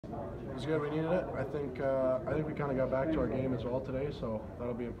It was good. We needed it. I think we kind of got back to our game as well today, so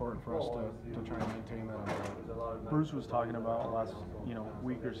that'll be important for us to try and maintain that. Bruce was talking about last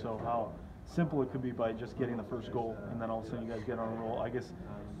week or so how simple it could be by just getting the first goal, and then all of a sudden you guys get on a roll. I guess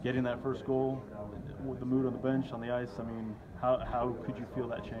getting that first goal with the mood on the bench, on the ice, I mean, how could you feel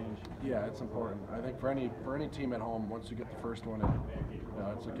that change? Yeah, it's important. I think for any team at home, once you get the first one,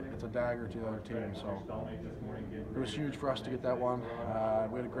 it's a dagger to the other team. So it was huge for us to get that one.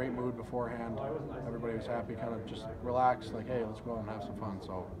 We had a great mood beforehand. Everybody was happy, kind of just relaxed, like, hey, let's go out and have some fun.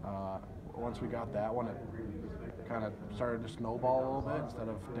 So once we got that one, it kind of started to snowball a little bit instead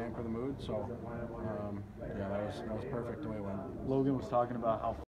of damper the mood. So yeah, that was perfect the way it went. Logan was talking about how